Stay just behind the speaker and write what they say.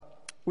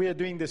We are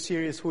doing the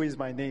series, Who is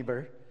My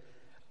Neighbor?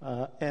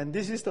 And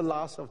this is the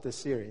last of the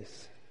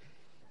series.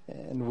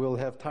 And we'll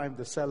have time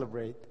to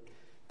celebrate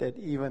that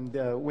even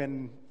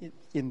when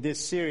in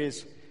this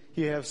series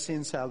you have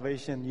seen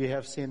salvation, you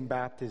have seen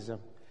baptism.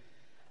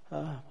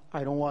 I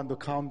don't want to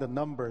count the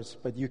numbers,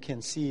 but you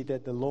can see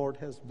that the Lord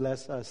has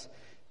blessed us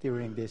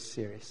during this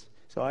series.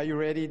 So are you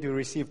ready to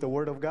receive the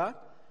Word of God?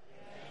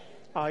 Yes.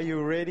 Are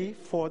you ready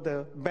for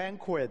the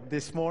banquet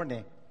this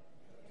morning?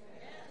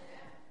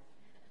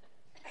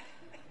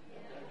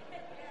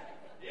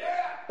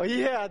 Oh,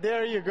 yeah,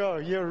 there you go.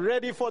 You're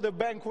ready for the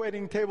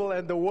banqueting table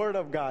and the Word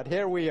of God.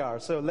 Here we are.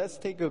 So let's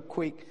take a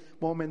quick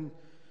moment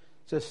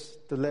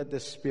just to let the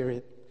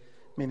Spirit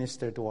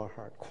minister to our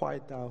heart.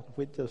 Quiet down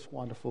with this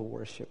wonderful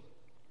worship.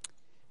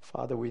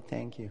 Father, we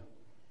thank you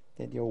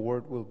that your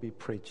Word will be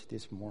preached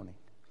this morning.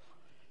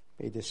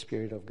 May the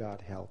Spirit of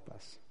God help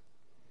us.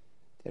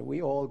 That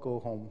we all go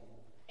home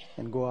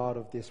and go out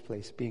of this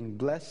place being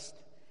blessed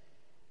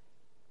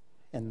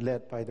and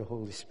led by the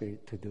Holy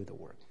Spirit to do the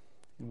work.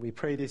 And we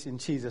pray this in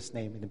Jesus'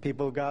 name. And the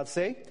people of God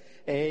say,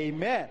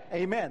 Amen.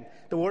 Amen.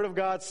 The Word of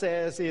God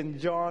says in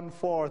John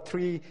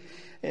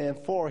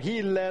 4:3-4,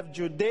 He left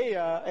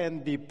Judea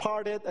and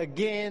departed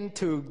again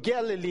to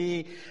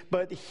Galilee,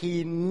 but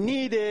he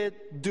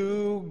needed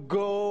to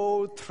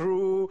go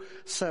through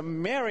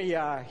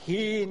Samaria.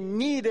 He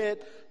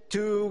needed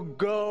to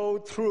go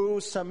through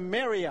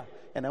Samaria.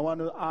 And I want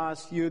to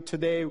ask you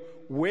today,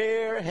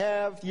 where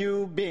have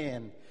you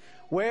been?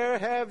 Where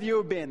have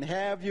you been?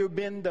 Have you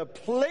been the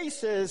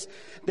places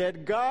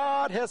that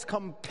God has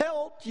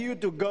compelled you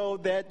to go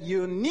that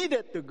you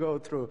needed to go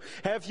through?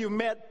 Have you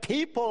met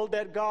people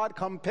that God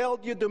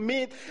compelled you to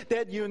meet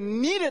that you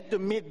needed to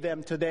meet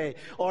them today?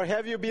 Or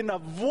have you been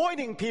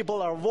avoiding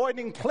people or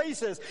avoiding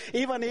places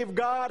even if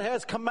God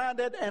has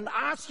commanded and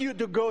asked you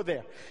to go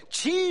there?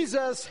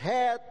 Jesus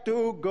had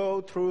to go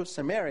through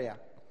Samaria.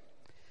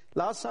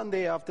 Last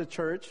Sunday after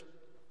church,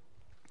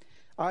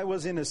 I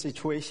was in a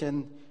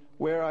situation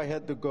where I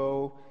had to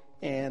go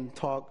and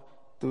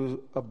talk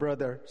to a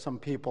brother, some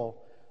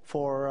people,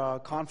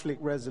 for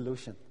conflict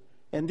resolution.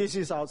 And this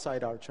is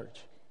outside our church.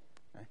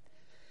 Right?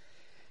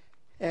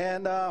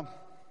 And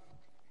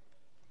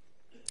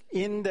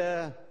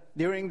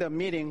during the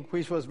meeting,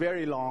 which was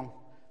very long,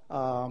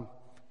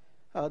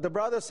 the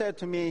brother said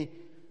to me,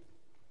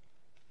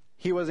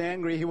 he was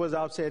angry, he was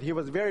upset, he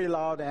was very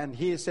loud, and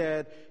he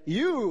said,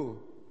 he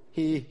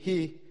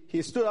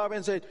stood up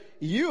and said,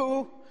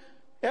 you,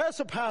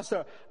 as a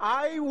pastor,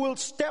 I will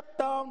step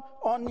down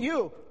on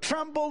you,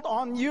 trampled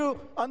on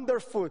you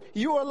underfoot.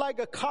 You are like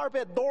a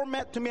carpet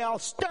doormat to me. I'll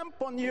stamp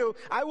on you.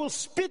 I will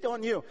spit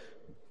on you.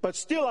 But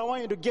still, I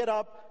want you to get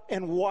up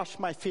and wash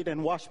my feet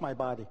and wash my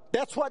body.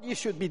 That's what you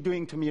should be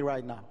doing to me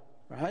right now,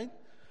 right?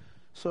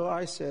 So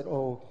I said,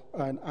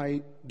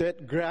 and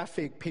that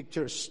graphic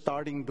picture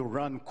starting to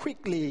run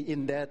quickly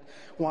in that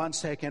 1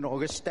 second.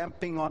 He's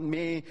stamping on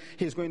me.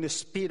 He's going to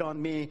spit on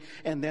me.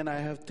 And then I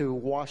have to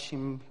wash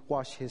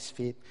his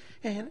feet.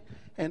 And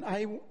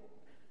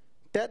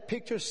that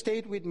picture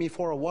stayed with me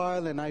for a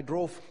while. And I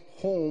drove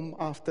home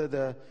after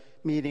the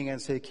meeting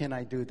and said, can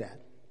I do that?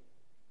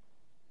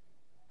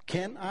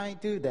 Can I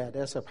do that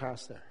as a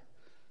pastor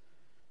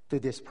to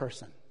this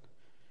person?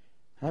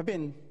 I've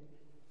been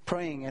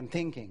praying and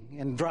thinking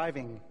and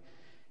driving.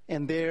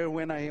 And there,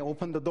 when I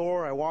opened the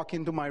door, I walk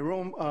into my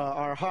room,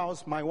 our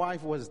house, my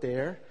wife was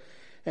there.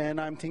 And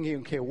I'm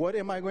thinking, okay, what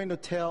am I going to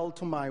tell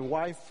to my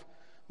wife,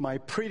 my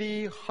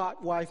pretty,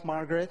 hot wife,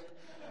 Margaret?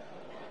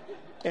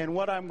 And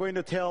what I'm going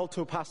to tell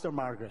to Pastor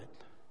Margaret,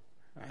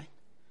 right?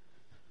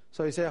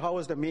 So he said, how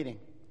was the meeting?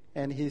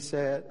 And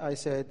I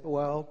said,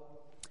 well,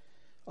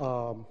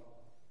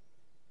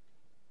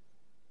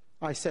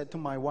 I said to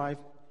my wife,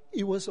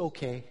 it was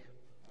okay.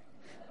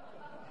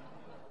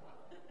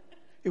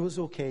 It was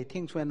okay.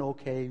 Things went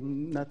okay.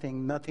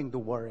 Nothing to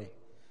worry.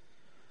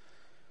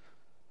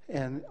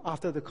 And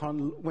after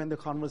when the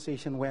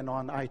conversation went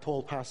on, I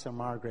told Pastor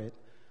Margaret.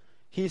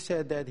 He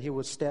said that he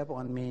would stamp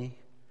on me,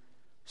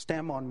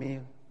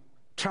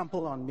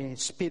 trample on me,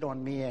 spit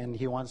on me, and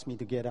he wants me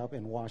to get up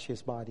and wash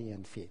his body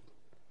and feet.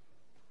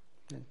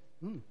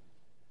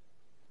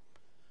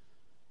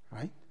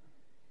 Right?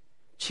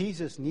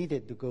 Jesus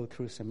needed to go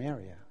through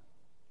Samaria.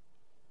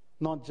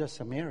 Not just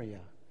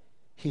Samaria.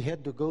 He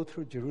had to go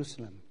through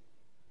Jerusalem.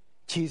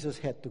 Jesus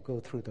had to go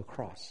through the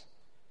cross.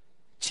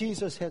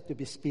 Jesus had to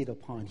be spit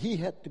upon. He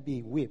had to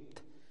be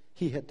whipped.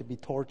 He had to be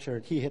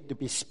tortured. He had to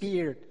be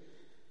speared.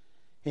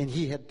 And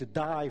he had to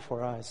die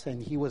for us.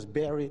 And he was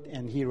buried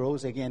and he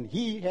rose again.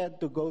 He had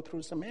to go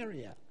through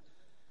Samaria.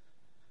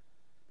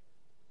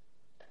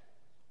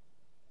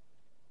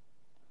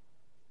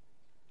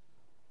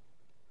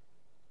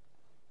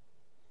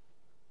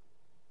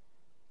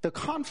 The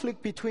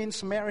conflict between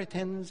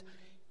Samaritans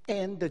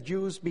and the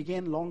Jews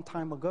began a long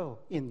time ago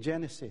in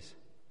Genesis.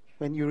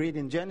 When you read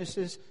in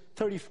Genesis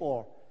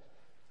 34,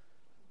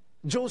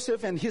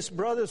 Joseph and his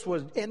brothers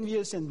were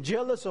envious and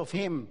jealous of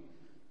him.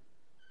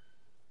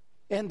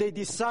 And they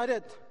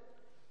decided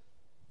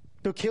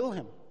to kill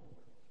him.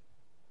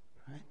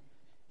 Right?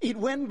 It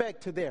went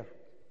back to there.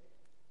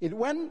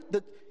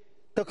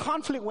 The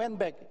conflict went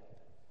back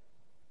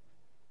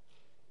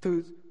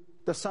to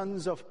the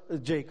sons of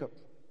Jacob.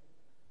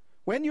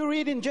 When you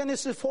read in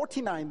Genesis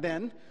 49,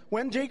 then,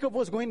 when Jacob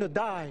was going to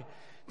die,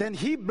 then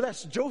he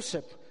blessed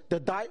Joseph,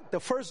 the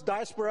first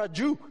diaspora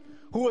Jew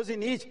who was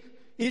in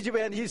Egypt,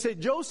 and he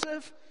said,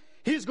 Joseph,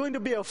 he's going to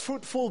be a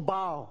fruitful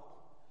bough.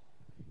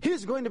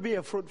 He's going to be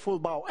a fruitful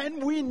bough.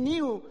 And we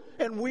knew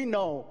and we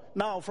know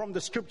now from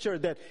the scripture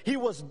that he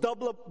was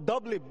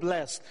doubly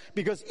blessed,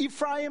 because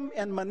Ephraim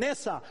and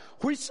Manasseh,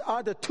 which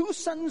are the two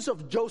sons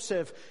of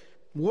Joseph,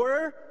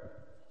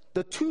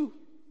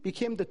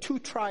 became the two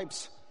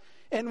tribes.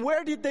 And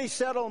where did they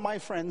settle, my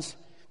friends?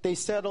 They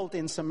settled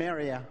in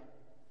Samaria.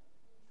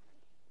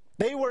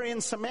 They were in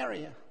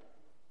Samaria.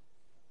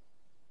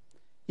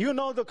 You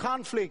know the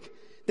conflict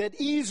that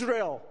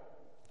Israel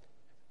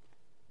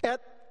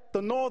at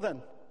the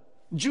northern,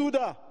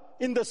 Judah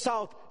in the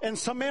south, and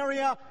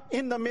Samaria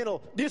in the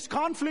middle. This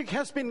conflict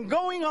has been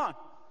going on.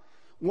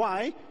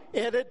 Why?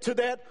 Added to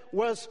that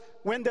was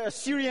when the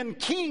Assyrian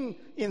king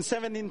in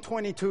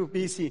 1722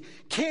 BC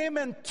came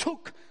and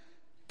took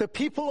the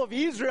people of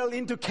Israel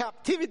into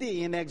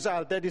captivity in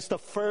exile. That is the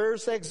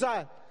first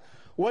exile.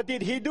 What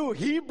did he do?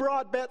 He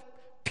brought back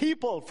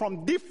people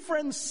from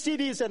different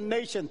cities and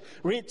nations.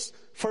 Read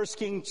 1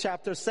 Kings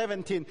chapter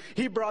 17.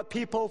 He brought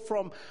people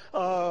from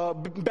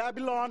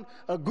Babylon,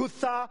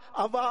 Gutha,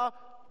 Ava,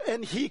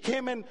 and he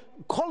came and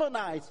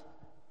colonized,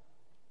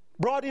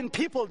 brought in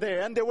people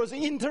there, and there was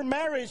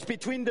intermarriage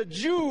between the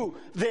Jew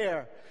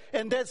there.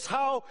 And that's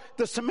how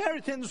the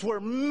Samaritans were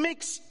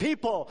mixed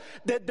people,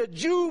 that the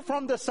Jew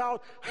from the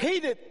south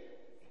hated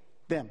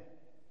them.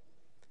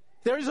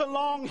 There is a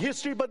long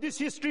history, but this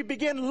history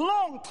began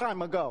long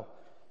time ago.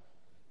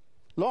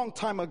 Long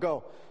time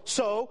ago.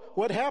 So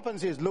what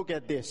happens is, look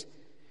at this.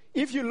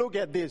 If you look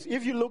at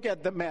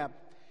the map,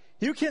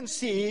 you can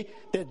see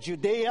that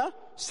Judea,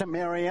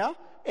 Samaria,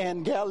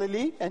 and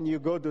Galilee, and you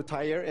go to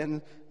Tyre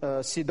and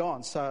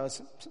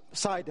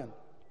Sidon.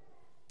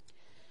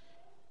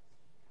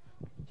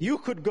 You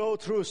could go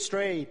through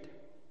straight,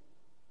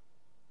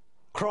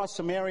 cross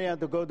Samaria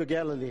to go to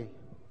Galilee.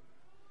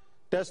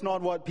 That's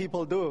not what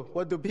people do.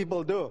 What do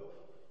people do?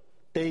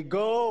 They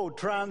go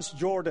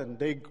trans-Jordan.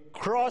 They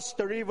cross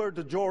the river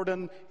to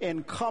Jordan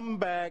and come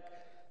back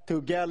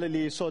to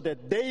Galilee so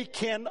that they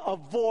can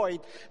avoid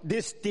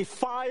this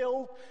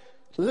defiled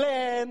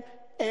land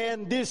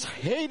and this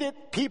hated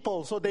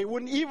people. So they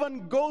wouldn't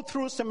even go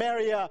through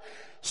Samaria.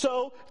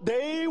 So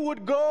they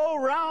would go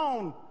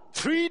around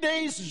 3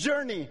 days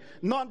journey,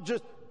 not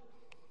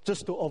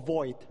just to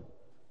avoid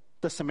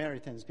the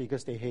Samaritans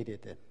because they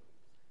hated them.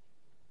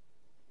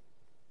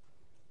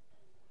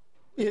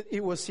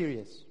 It was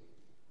serious.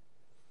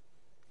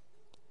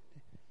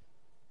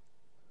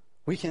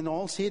 We can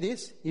all see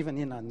this even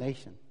in our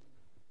nation.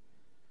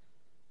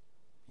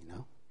 You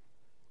know,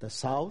 the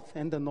South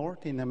and the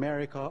North in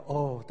America,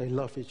 oh, they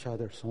love each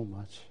other so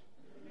much.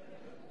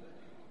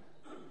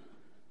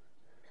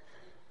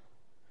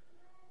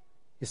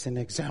 It's an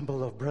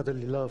example of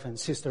brotherly love and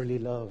sisterly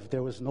love.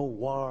 There was no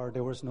war,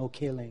 there was no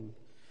killing.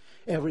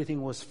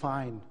 Everything was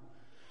fine.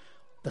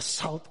 The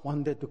South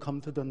wanted to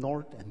come to the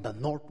North, and the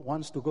North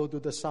wants to go to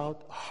the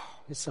South.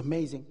 Oh, it's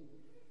amazing.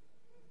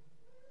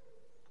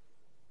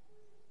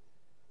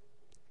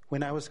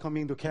 When I was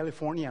coming to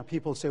California,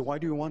 people say, why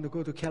do you want to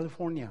go to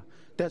California?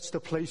 That's the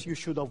place you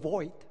should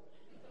avoid.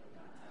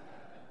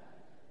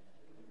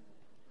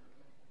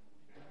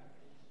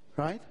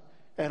 Right?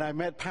 And I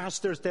met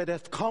pastors that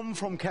have come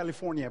from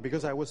California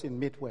because I was in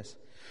Midwest.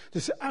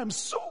 They say, I'm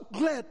so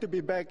glad to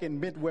be back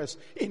in Midwest,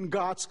 in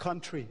God's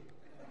country.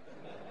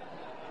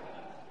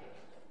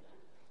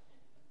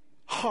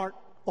 Heart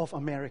of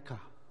America.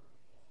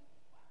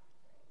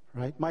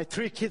 Right? My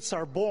 3 kids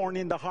are born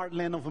in the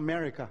heartland of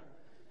America.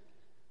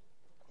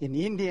 In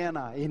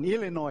Indiana, in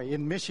Illinois,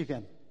 in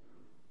Michigan.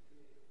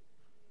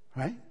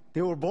 Right?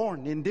 They were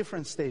born in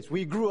different states.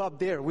 We grew up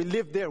there. We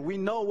lived there. We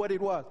know what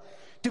it was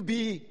to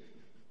be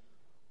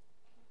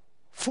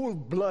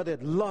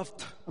full-blooded,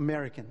 loved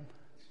American.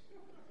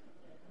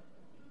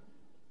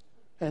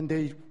 And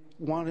they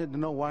wanted to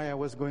know why I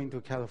was going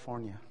to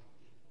California.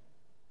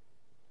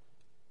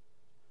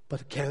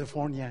 But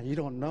California, you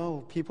don't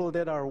know. People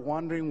that are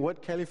wondering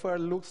what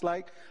California looks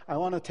like, I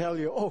want to tell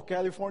you,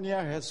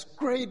 California has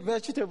great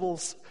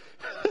vegetables,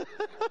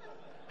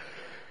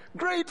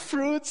 great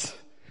fruits,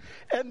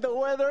 and the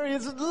weather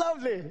is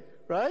lovely,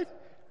 right?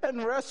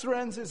 And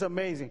restaurants is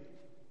amazing.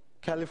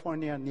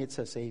 California needs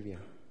a Savior.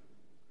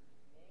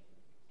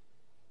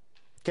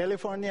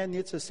 California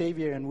needs a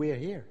Savior, and we are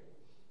here.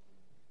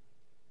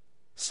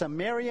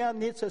 Samaria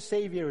needs a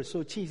Savior,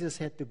 so Jesus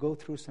had to go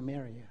through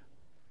Samaria.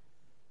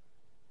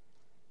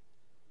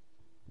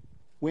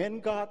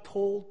 When God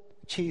told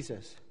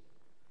Jesus,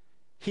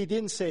 He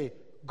didn't say,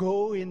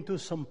 go into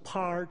some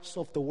parts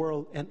of the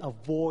world and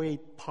avoid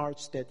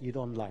parts that you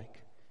don't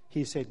like.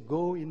 He said,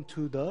 go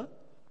into the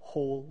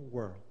whole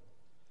world.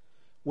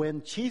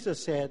 When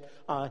Jesus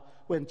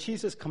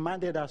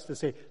commanded us to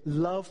say,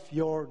 love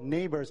your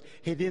neighbors,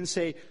 He didn't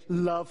say,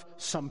 love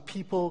some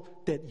people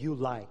that you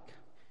like.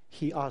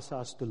 He asks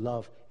us to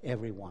love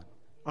everyone.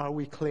 Are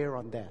we clear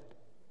on that?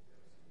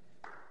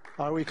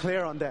 Are we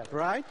clear on that,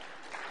 right?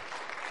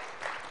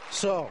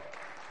 So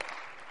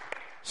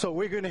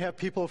we're going to have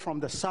people from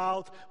the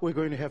south. We're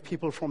going to have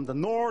people from the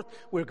north.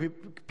 We're going to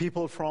have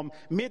people from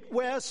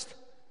Midwest.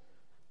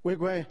 We're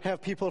going to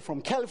have people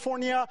from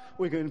California.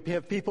 We're going to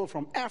have people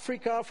from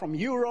Africa, from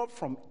Europe,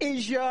 from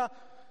Asia,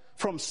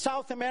 from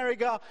South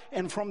America,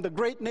 and from the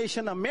great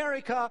nation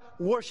America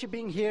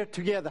worshiping here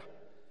together.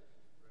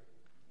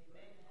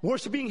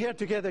 Worshiping here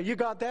together. You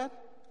got that?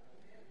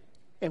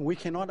 And we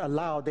cannot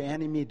allow the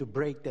enemy to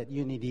break that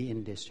unity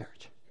in this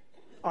church.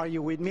 Are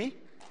you with me?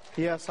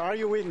 Yes, are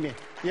you with me?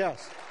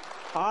 Yes.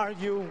 Are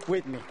you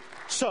with me?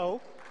 So,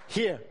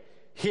 here.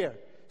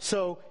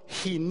 So,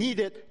 he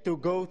needed to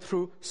go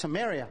through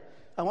Samaria.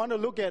 I want to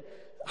look at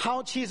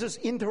how Jesus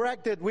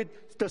interacted with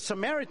the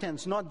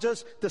Samaritans, not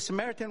just the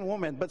Samaritan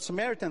woman, but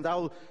Samaritans.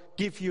 I'll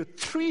give you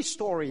 3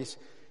 stories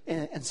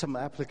and some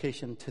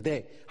application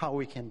today, how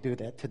we can do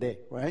that today,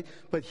 right?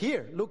 But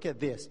here, look at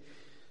this.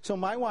 So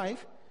my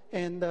wife,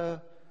 and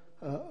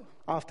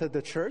after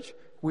the church,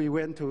 we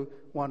went to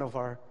one of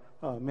our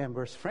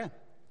members' friends.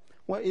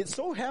 Well, it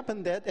so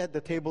happened that at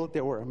the table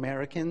there were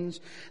Americans,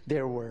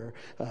 there were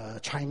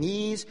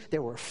Chinese,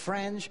 there were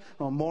French,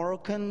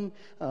 Moroccan,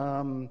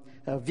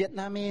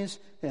 Vietnamese,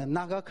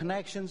 Naga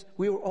connections.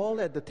 We were all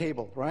at the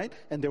table, right?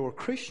 And there were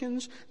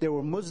Christians, there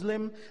were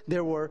Muslim,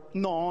 there were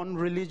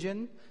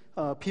non-religion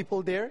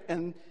people there.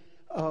 And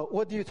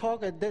what do you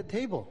talk at that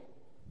table?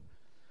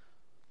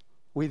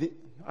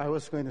 I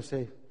was going to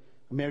say,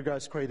 America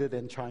is greater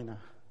than China.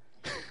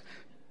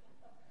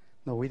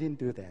 No, we didn't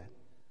do that.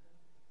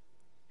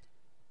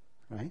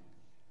 Right?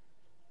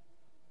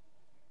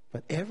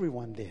 But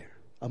everyone there,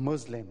 a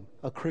Muslim,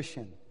 a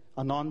Christian,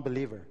 a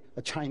non-believer,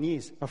 a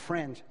Chinese, a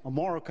French, a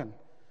Moroccan,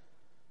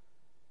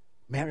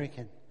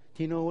 American.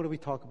 Do you know what we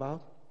talk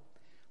about?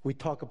 We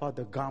talk about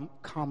the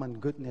common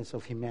goodness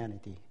of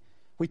humanity.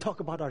 We talk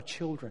about our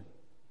children.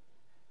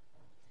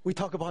 We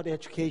talk about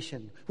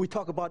education. We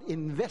talk about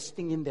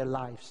investing in their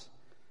lives.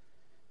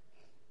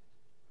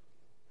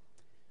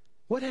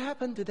 What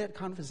happened to that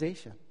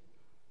conversation?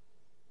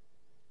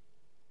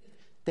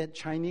 That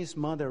Chinese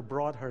mother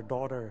brought her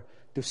daughter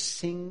to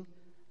sing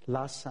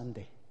last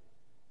Sunday.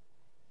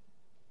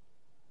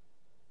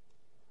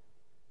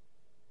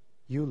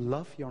 You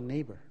love your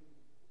neighbor.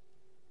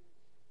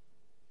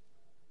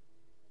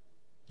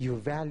 You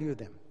value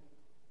them.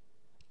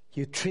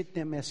 You treat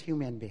them as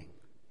human beings.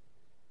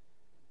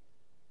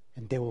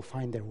 And they will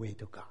find their way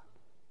to God.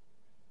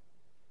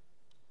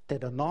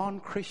 That a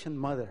non-Christian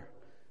mother,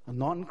 a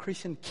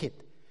non-Christian kid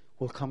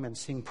will come and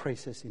sing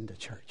praises in the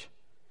church.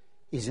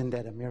 Isn't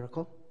that a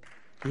miracle?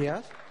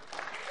 Yes?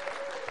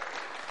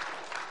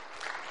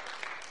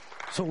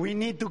 So we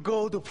need to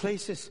go to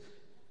places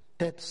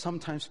that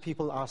sometimes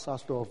people ask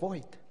us to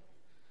avoid.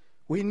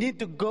 We need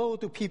to go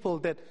to people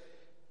that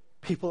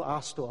people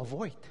ask to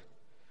avoid.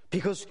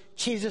 Because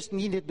Jesus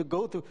needed to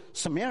go to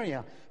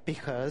Samaria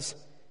because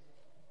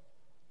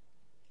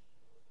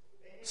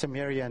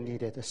Samaria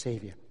needed a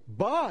Savior.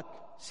 But,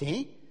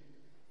 see?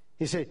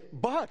 He said,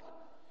 but.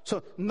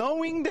 So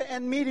knowing the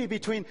enmity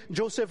between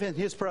Joseph and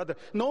his brother,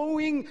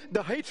 knowing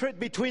the hatred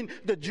between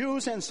the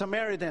Jews and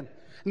Samaritan,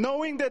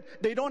 knowing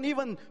that they don't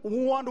even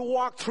want to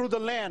walk through the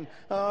land,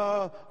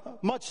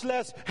 much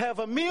less have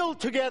a meal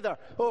together.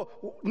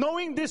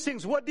 Knowing these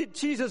things, what did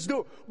Jesus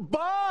do?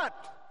 But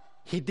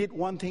he did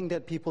one thing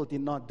that people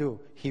did not do.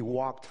 He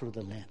walked through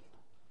the land.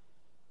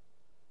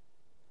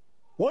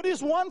 What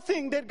is one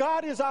thing that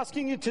God is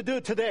asking you to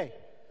do today?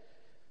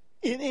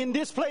 In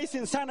this place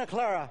in Santa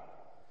Clara,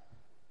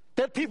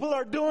 that people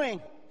are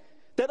doing,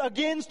 that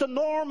against the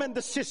norm and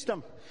the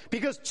system.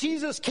 Because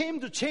Jesus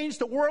came to change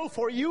the world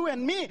for you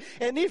and me.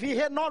 And if he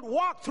had not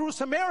walked through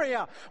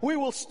Samaria, we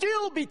will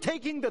still be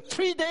taking the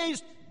 3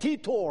 days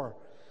detour.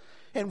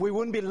 And we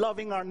wouldn't be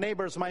loving our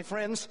neighbors, my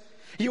friends.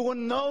 You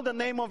wouldn't know the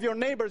name of your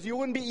neighbors. You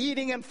wouldn't be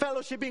eating and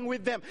fellowshipping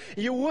with them.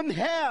 You wouldn't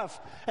have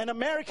an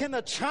American,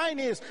 a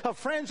Chinese, a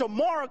French, a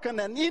Moroccan,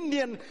 an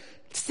Indian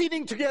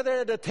sitting together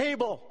at a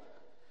table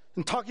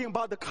and talking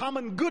about the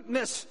common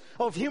goodness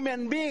of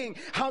human being,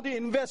 how to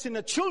invest in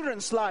a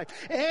children's life,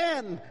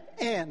 and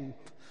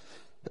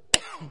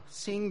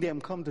seeing them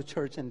come to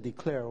church and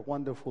declare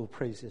wonderful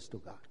praises to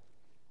God.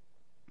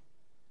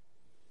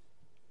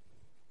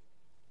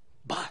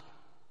 But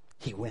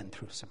he went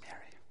through Samaria.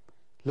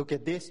 Look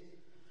at this.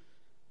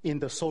 In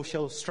the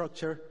social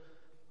structure,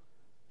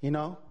 in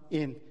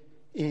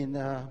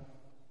the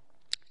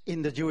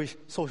Jewish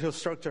social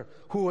structure,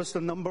 who was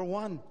the number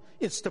one?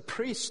 It's the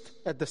priest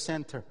at the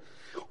center.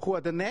 Who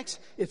are the next?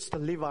 It's the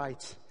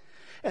Levites.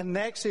 And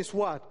next is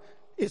what?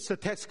 It's the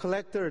tax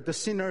collector, the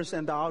sinners,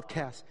 and the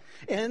outcasts.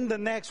 And the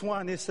next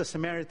one is the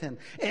Samaritan.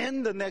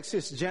 And the next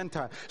is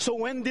Gentile. So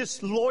when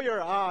this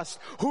lawyer asked,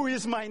 who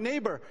is my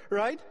neighbor,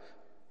 right?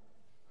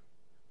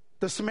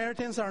 The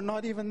Samaritans are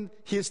not even,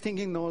 he is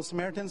thinking, no,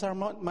 Samaritans are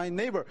not my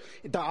neighbor.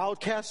 The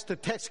outcasts, the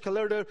tax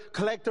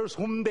collectors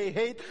whom they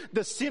hate,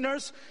 the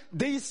sinners,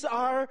 these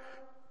are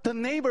the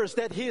neighbors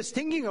that he is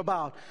thinking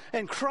about.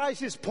 And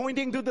Christ is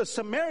pointing to the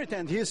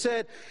Samaritan. He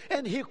said,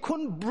 and he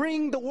couldn't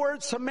bring the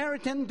word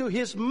Samaritan to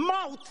his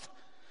mouth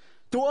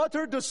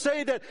to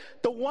say that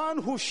the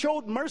one who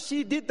showed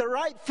mercy did the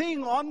right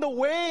thing on the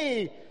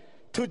way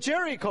to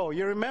Jericho.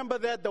 You remember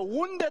that the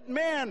wounded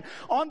man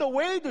on the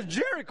way to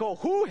Jericho,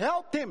 who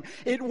helped him?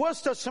 It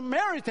was the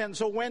Samaritan.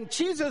 So when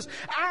Jesus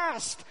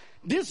asked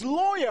this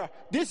lawyer,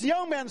 this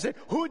young man said,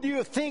 who do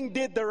you think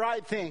did the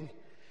right thing?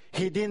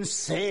 He didn't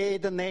say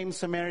the name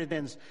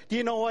Samaritans. Do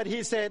you know what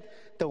he said?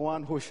 The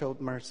one who showed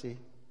mercy.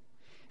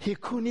 He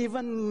couldn't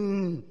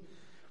even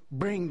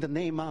bring the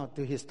name out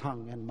to his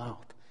tongue and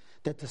mouth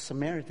that the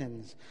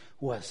Samaritans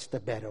was the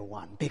better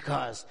one,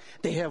 because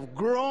they have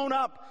grown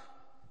up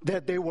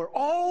that they were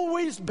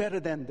always better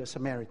than the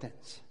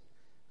Samaritans.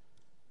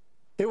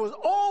 They was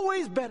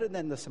always better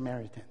than the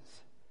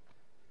Samaritans.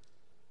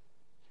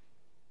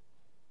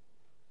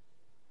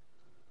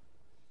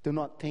 Do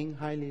not think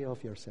highly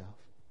of yourself.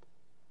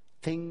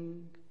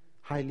 Think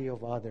highly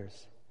of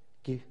others.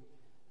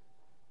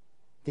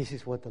 This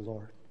is what the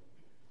Lord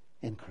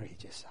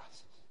encourages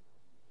us.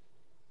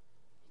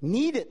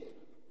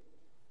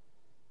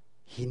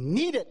 He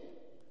needed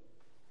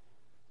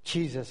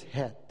Jesus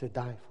had to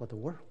die for the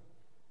world.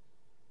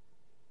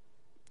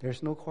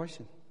 There's no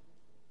question.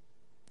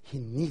 He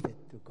needed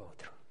to go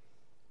through.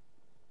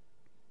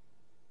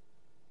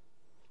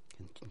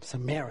 In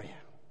Samaria,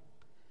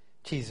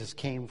 Jesus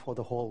came for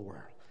the whole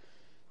world,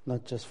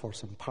 not just for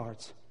some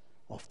parts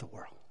of the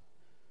world.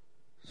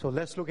 So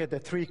let's look at the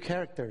three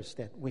characters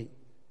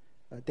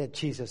that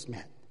Jesus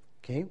met.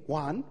 Okay,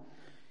 one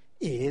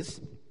is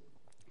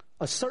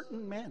a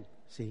certain man.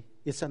 See,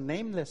 it's a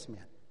nameless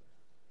man.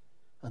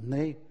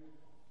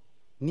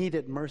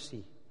 Needed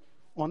mercy.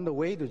 On the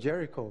way to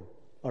Jericho,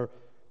 or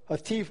a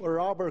thief or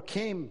robber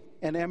came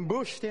and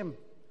ambushed him,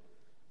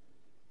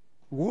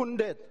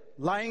 wounded,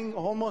 lying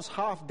almost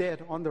half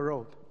dead on the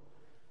road.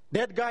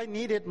 That guy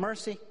needed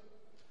mercy.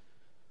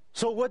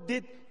 So what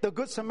did the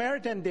Good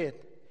Samaritan did?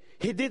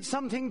 He did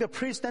something the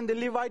priest and the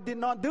Levite did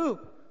not do.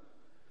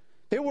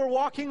 They were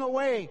walking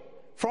away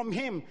from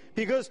him,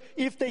 because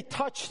if they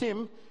touched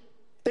him,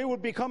 they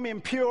would become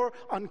impure,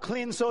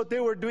 unclean. So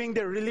they were doing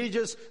their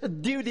religious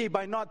duty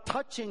by not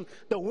touching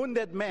the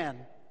wounded man,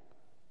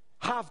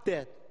 half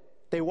dead.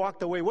 They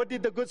walked away. What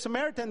did the Good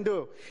Samaritan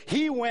do?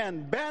 He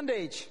went,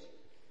 bandage,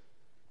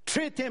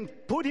 treat him,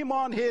 put him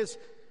on his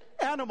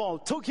animal,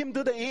 took him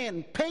to the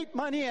inn, paid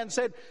money and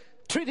said,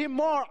 treat him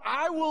more,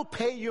 I will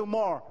pay you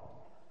more.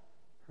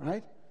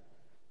 Right?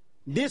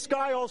 This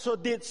guy also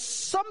did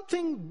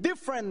something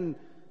different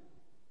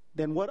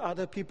than what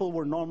other people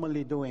were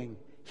normally doing.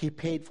 He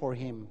paid for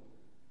him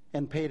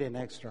and paid an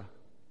extra.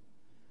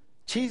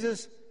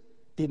 Jesus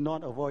did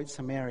not avoid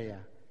Samaria.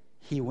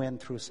 He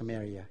went through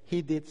Samaria.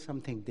 He did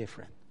something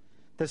different.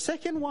 The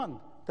second one,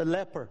 the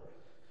leper.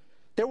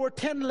 There were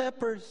 10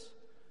 lepers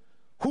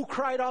who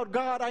cried out,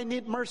 God, I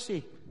need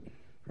mercy.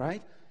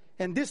 Right?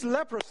 And this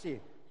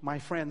leprosy, my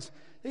friends,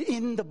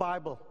 in the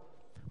Bible,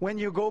 when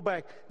you go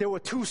back, there were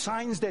 2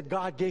 signs that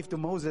God gave to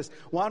Moses.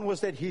 One was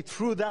that he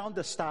threw down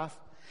the staff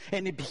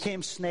and it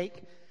became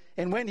snake.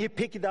 And when he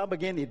picked it up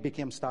again, it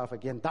became staff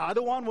again. The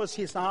other one was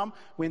his arm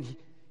when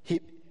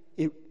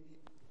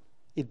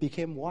it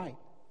became white.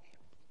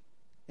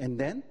 And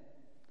then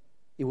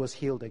it was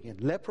healed again.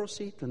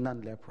 Leprosy to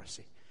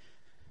non-leprosy.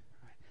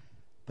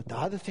 But the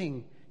other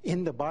thing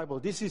in the Bible,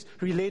 this is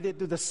related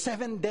to the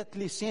 7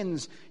 deadly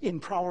sins in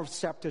Proverbs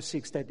chapter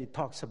 6 that it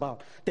talks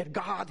about. That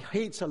God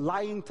hates a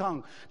lying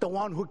tongue, the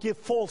one who gives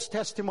false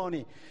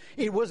testimony.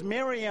 It was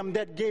Miriam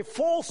that gave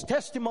false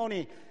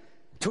testimony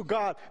to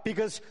God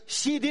because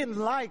she didn't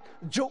like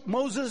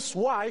Moses'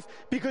 wife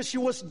because she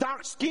was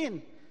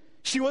dark-skinned.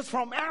 She was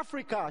from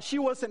Africa. She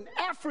was an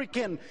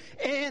African.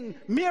 And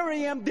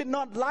Miriam did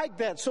not like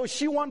that. So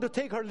she wanted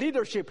to take her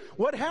leadership.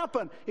 What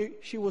happened?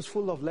 She was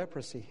full of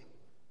leprosy.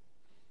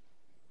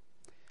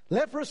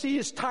 Leprosy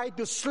is tied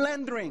to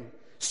slandering,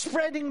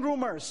 spreading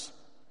rumors.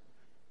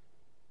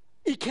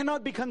 It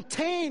cannot be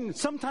contained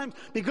sometimes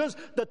because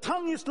the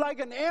tongue is like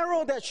an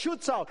arrow that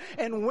shoots out.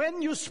 And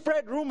when you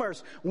spread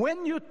rumors,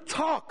 when you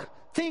talk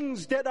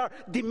things that are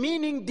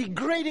demeaning,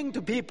 degrading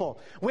to people,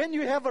 when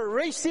you have a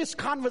racist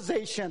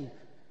conversation,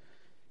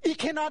 it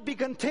cannot be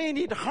contained.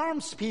 It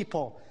harms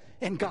people.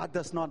 And God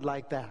does not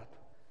like that.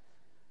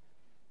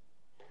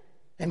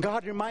 And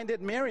God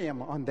reminded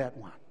Miriam on that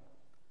one.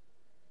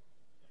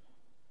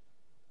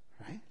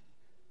 Right?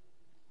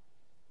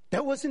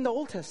 That was in the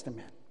Old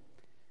Testament.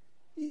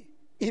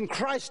 In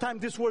Christ's time,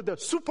 these were the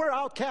super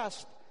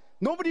outcasts.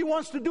 Nobody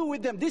wants to do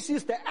with them. This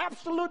is the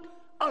absolute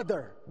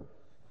other.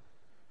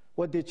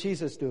 What did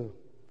Jesus do?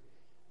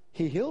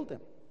 He healed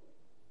them.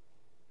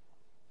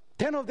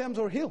 10 of them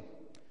were healed.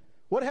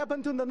 What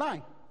happened to the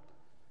 9?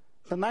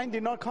 The 9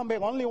 did not come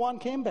back. Only 1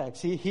 came back.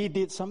 See, he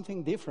did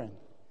something different.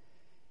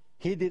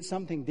 He did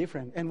something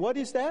different. And what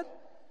is that?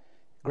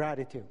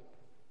 Gratitude.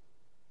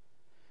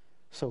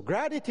 So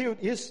gratitude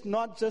is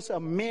not just a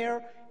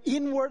mere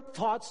inward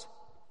thoughts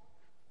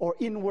or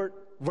inward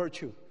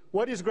virtue.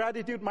 What is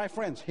gratitude, my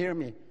friends? Hear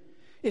me.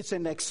 It's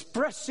an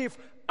expressive,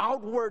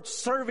 outward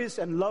service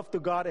and love to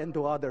God and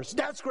to others.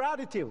 That's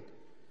gratitude.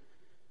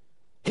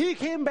 He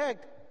came back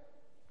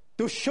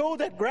to show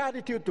that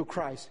gratitude to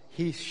Christ.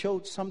 He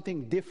showed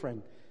something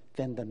different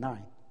than the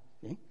 9.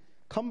 Okay?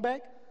 Come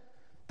back.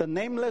 The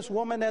nameless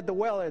woman at the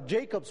well, at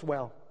Jacob's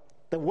well.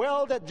 The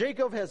well that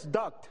Jacob has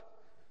dug.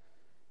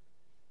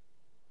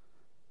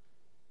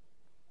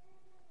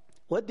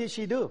 What did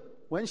she do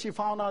when she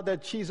found out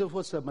that Jesus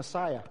was the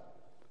Messiah?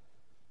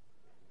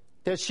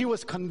 That she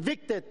was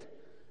convicted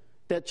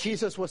that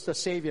Jesus was the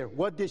Savior.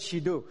 What did she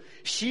do?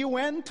 She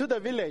went to the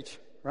village,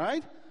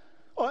 right?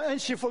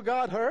 And she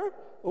forgot her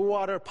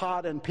water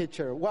pot and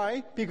pitcher.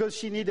 Why? Because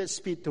she needed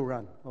speed to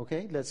run.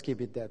 Okay, let's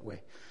keep it that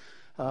way.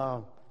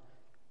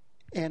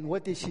 And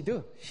what did she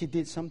do? She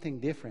did something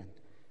different.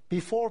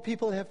 Before,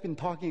 people have been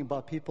talking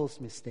about people's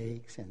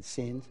mistakes and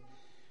sins.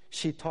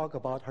 She talked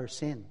about her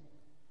sin.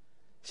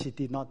 She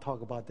did not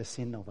talk about the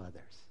sin of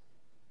others.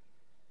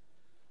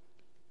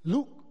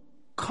 Look,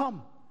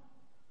 come.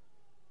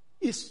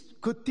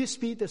 Could this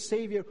be the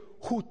Savior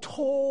who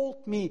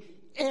told me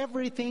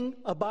everything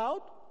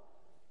about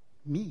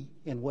me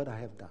and what I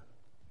have done?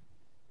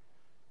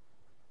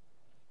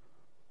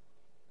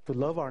 To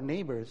love our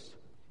neighbors,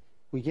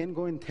 we can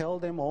go and tell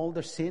them all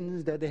the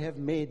sins that they have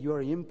made.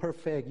 You're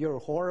imperfect. You're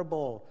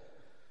horrible.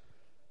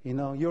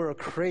 You're a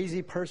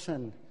crazy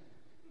person.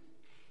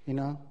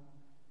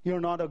 You're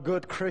not a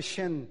good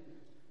Christian.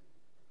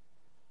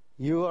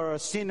 You are a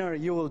sinner.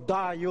 You will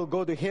die. You'll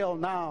go to hell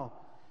now.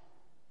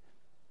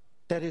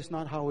 That is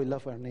not how we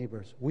love our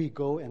neighbors. We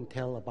go and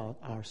tell about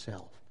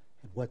ourselves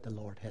and what the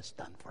Lord has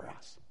done for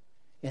us.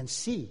 And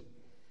see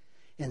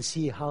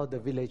how the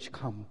village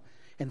come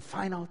and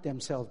find out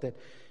themselves that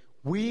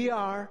we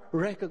are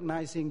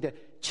recognizing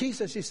that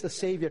Jesus is the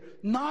Savior,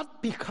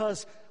 not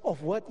because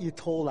of what you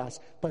told us,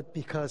 but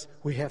because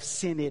we have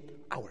seen it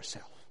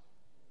ourselves.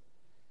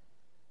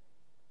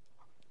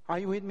 Are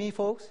you with me,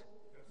 folks?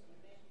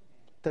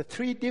 The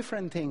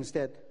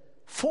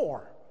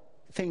four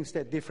things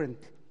that different.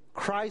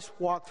 Christ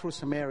walked through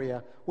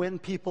Samaria when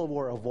people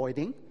were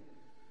avoiding.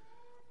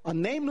 A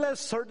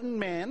nameless certain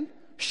man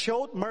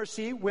showed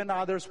mercy when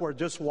others were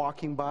just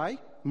walking by.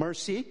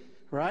 Mercy,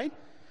 right?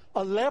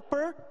 A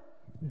leper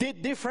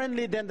did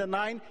differently than the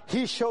 9.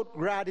 He showed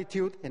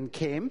gratitude and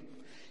came.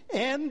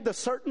 And the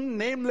certain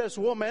nameless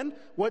woman,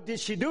 what did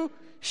she do?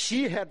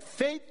 She had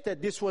faith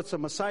that this was the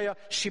Messiah.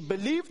 She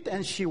believed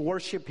and she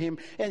worshiped him.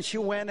 And she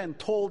went and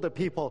told the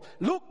people,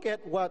 look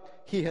at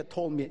what he had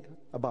told me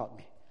about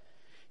me.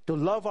 To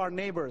love our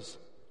neighbors,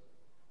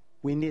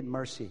 we need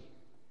mercy.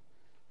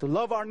 To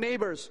love our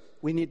neighbors,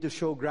 we need to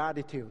show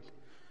gratitude.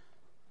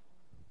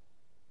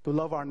 To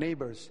love our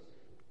neighbors,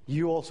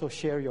 you also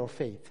share your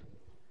faith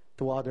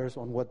to others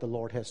on what the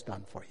Lord has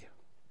done for you.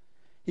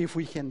 If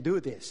we can do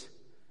this,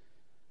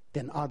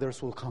 then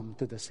others will come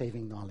to the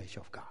saving knowledge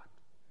of God.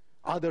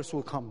 Others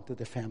will come to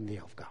the family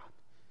of God.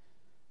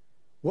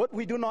 What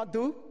we do not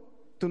do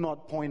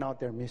not point out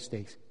their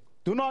mistakes.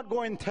 Do not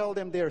go and tell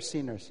them they are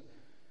sinners.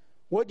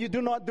 What you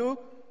do not do,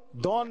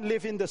 don't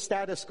live in the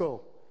status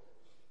quo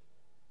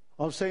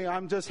of saying,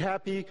 I'm just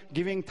happy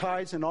giving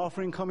tithes and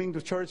offering, coming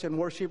to church and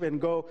worship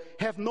and go.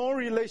 Have no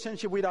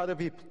relationship with other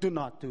people. Do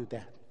not do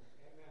that.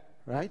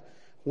 Right?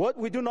 What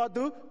we do not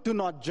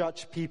not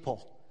judge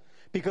people.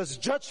 Because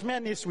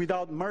judgment is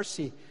without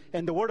mercy.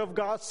 And the Word of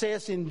God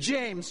says in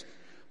James,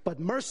 but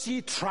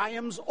mercy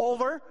triumphs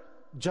over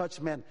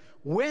judgment.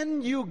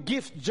 When you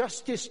give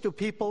justice to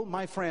people,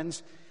 my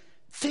friends,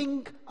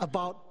 think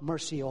about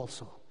mercy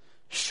also.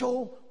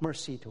 Show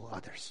mercy to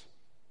others.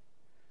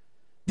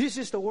 This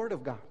is the Word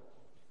of God.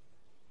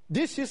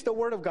 This is the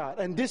Word of God.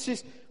 And this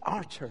is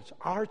our church.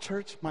 Our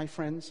church, my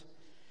friends,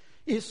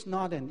 is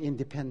not an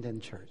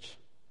independent church.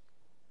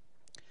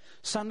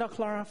 Santa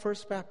Clara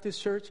First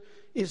Baptist Church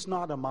is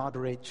not a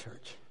moderate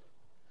church.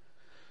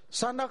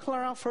 Santa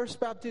Clara First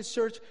Baptist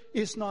Church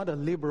is not a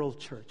liberal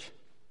church.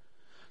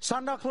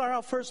 Santa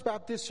Clara First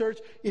Baptist Church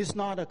is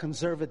not a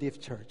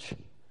conservative church.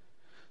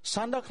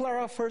 Santa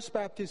Clara First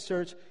Baptist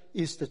Church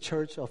is the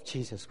church of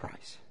Jesus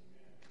Christ.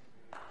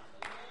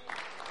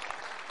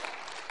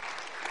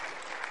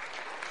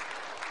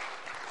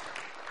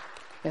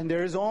 And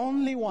there is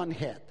only one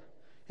head,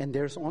 and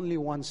there's only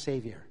one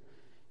Savior,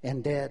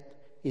 and that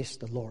is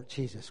the Lord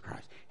Jesus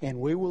Christ. And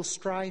we will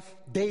strive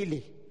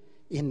daily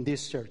in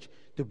this church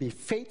to be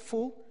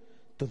faithful,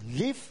 to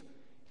live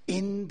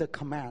in the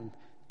commandments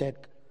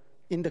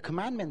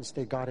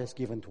that God has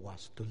given to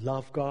us, to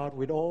love God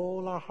with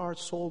all our heart,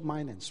 soul,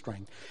 mind, and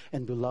strength,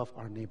 and to love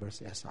our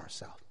neighbors as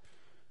ourselves.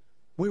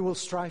 We will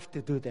strive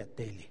to do that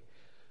daily.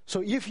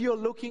 So if you're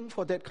looking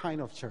for that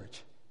kind of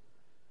church,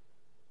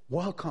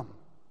 welcome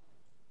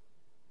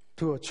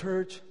to a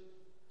church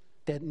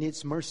that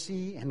needs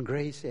mercy and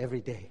grace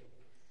every day.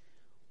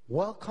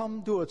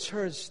 Welcome to a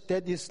church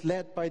that is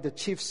led by the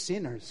chief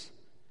sinners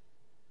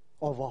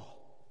of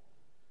all.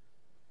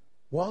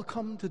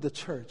 Welcome to the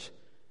church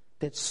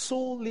that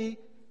solely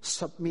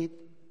submit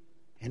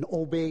and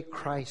obey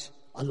Christ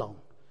alone.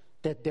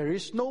 That there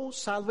is no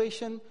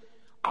salvation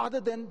other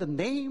than the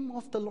name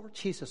of the Lord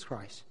Jesus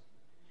Christ.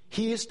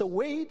 He is the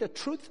way, the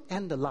truth,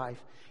 and the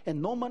life.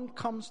 And no man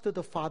comes to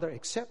the Father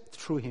except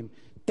through him.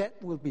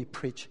 That will be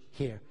preached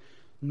here.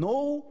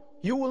 No,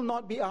 you will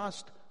not be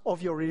asked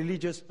of your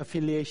religious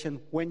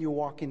affiliation when you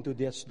walk into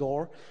this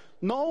door.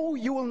 No,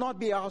 you will not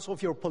be asked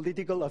of your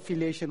political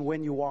affiliation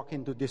when you walk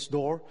into this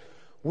door.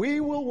 We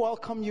will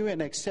welcome you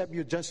and accept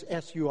you just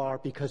as you are,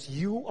 because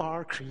you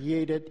are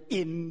created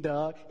in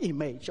the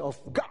image of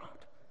God.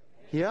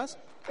 Yes?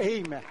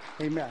 Amen.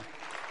 Amen.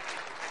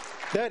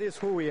 That is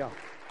who we are.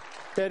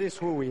 That is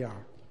who we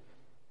are.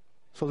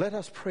 So let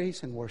us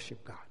praise and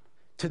worship God.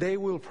 Today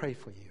we'll pray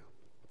for you.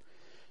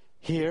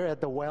 Here at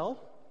the well,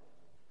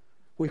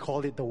 we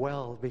call it the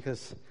well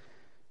because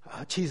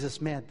Jesus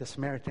met the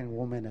Samaritan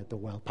woman at the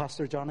well.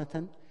 Pastor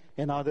Jonathan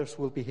and others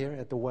will be here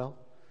at the well.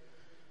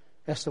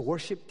 As the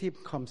worship team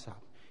comes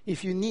up,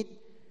 if you need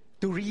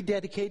to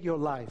rededicate your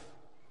life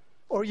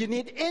or you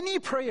need any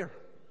prayer,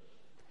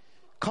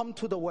 come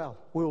to the well.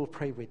 We will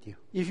pray with you.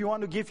 If you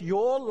want to give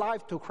your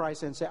life to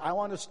Christ and say, I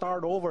want to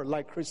start over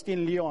like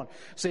Christine Leon,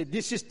 say,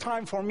 this is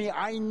time for me.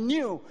 I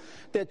knew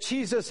that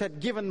Jesus had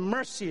given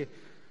mercy.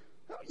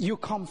 You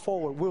come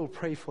forward. We'll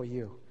pray for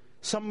you.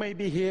 Some may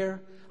be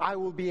here. I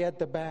will be at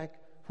the back.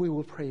 We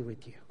will pray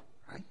with you.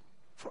 Right?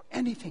 For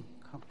anything,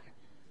 come here.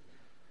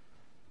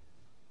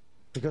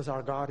 Because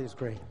our God is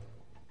great.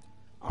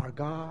 Our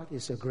God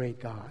is a great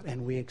God.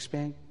 And we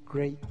expect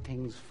great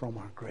things from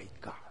our great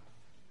God.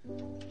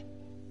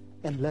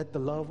 And let the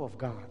love of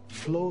God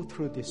flow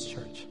through this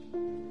church.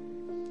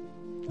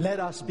 Let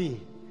us be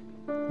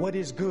what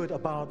is good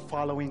about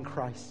following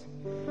Christ.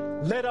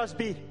 Let us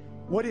be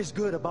what is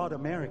good about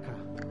America.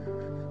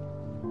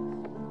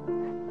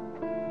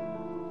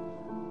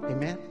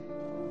 Amen.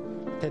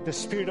 That the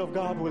Spirit of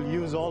God will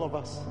use all of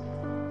us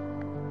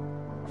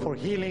for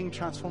healing,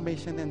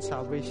 transformation, and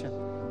salvation.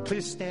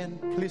 Please stand.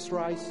 Please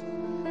rise.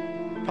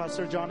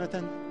 Pastor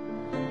Jonathan,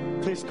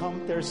 please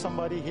come. There's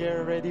somebody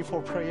here ready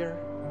for prayer.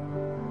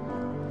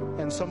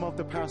 And some of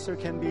the pastor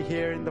can be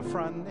here in the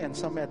front and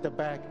some at the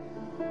back.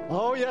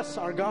 Oh yes,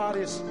 our God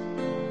is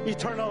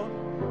eternal.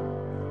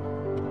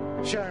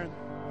 Sharon,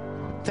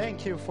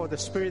 thank you for the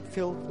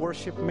Spirit-filled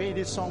worship. May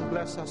this song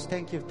bless us.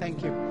 Thank you,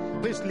 thank you.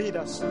 Please lead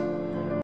us.